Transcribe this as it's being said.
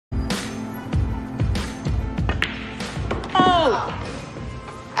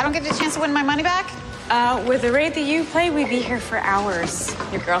I don't get a chance to win my money back? With the rate that you play, we'd be here for hours.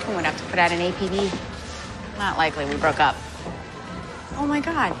 Your girlfriend would have to put out an APB. Not likely. We broke up. Oh my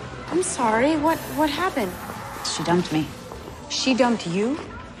God. I'm sorry. What happened? She dumped me. She dumped you?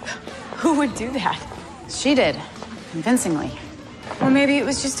 Who would do that? She did. Convincingly. Well, maybe it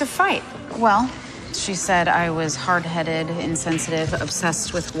was just a fight. Well, she said I was hard-headed, insensitive,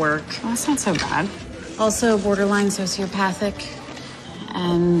 obsessed with work. Well, that's not so bad. Also borderline sociopathic.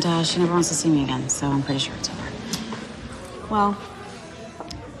 And she never wants to see me again, so I'm pretty sure it's over. Well,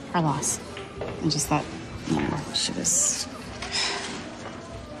 our loss. I just thought, you know, she was...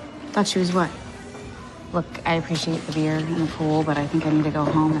 Thought she was what? Look, I appreciate the beer and the pool, but I think I need to go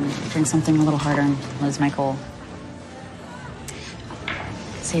home and drink something a little harder and lose my cool.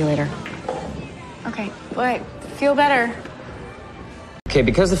 See you later. Okay, but feel better. Okay,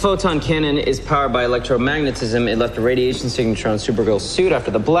 because the photon cannon is powered by electromagnetism, it left a radiation signature on Supergirl's suit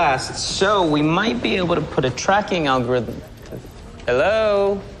after the blast, so we might be able to put a tracking algorithm...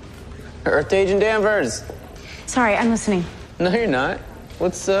 Hello? Earth Agent Danvers. Sorry, I'm listening. No, you're not.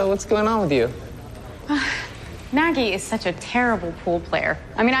 What's going on with you? Maggie is such a terrible pool player.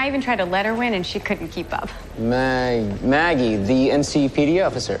 I mean, I even tried to let her win, and she couldn't keep up. Maggie, the NCPD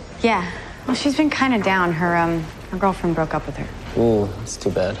officer. Yeah. Well, she's been kind of down. Her girlfriend broke up with her. Ooh, that's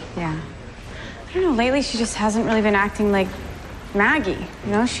too bad. Yeah. I don't know, lately she just hasn't really been acting like Maggie.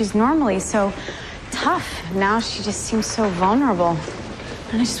 You know, she's normally so tough. Now she just seems so vulnerable.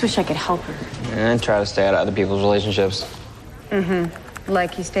 And I just wish I could help her. And try to stay out of other people's relationships. Mm-hmm.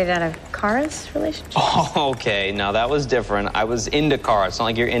 Like you stayed out of Kara's relationship? Oh, okay. No, that was different. I was into Kara. It's not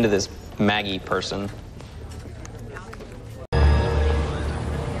like you're into this Maggie person.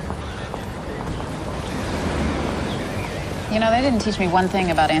 You know, they didn't teach me one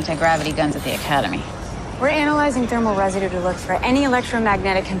thing about anti-gravity guns at the academy. We're analyzing thermal residue to look for any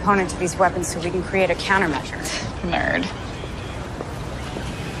electromagnetic component to these weapons so we can create a countermeasure. Nerd.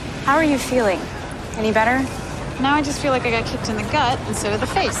 How are you feeling? Any better? Now I just feel like I got kicked in the gut instead of the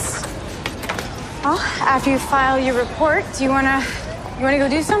face. Well, after you file your report, do you wanna go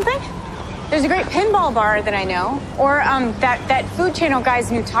do something? There's a great pinball bar that I know, or that Food Channel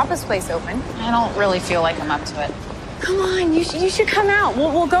guy's new tapas place open. I don't really feel like I'm up to it. Come on, you should come out.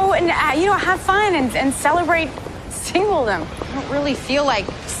 We'll go and have fun and celebrate singledom. I don't really feel like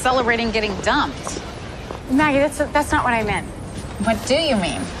celebrating getting dumped. Maggie, that's not what I meant. What do you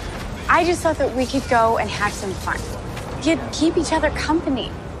mean? I just thought that we could go and have some fun. Keep each other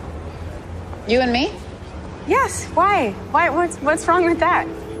company. You and me? Yes. Why? What's wrong with that?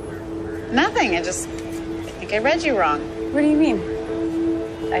 Nothing. I think I read you wrong. What do you mean?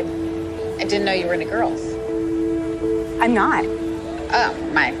 I didn't know you were into girls. I'm not. Oh,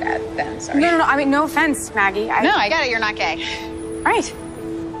 my bad then. Sorry. No. I mean, no offense, Maggie. No, I got it. You're not gay. Right.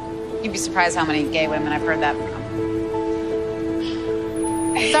 You'd be surprised how many gay women I've heard that from.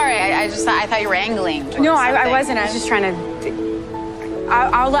 Sorry, I thought you were angling. No, I wasn't. I was just trying to...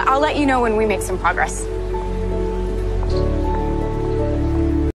 I'll let you know when we make some progress.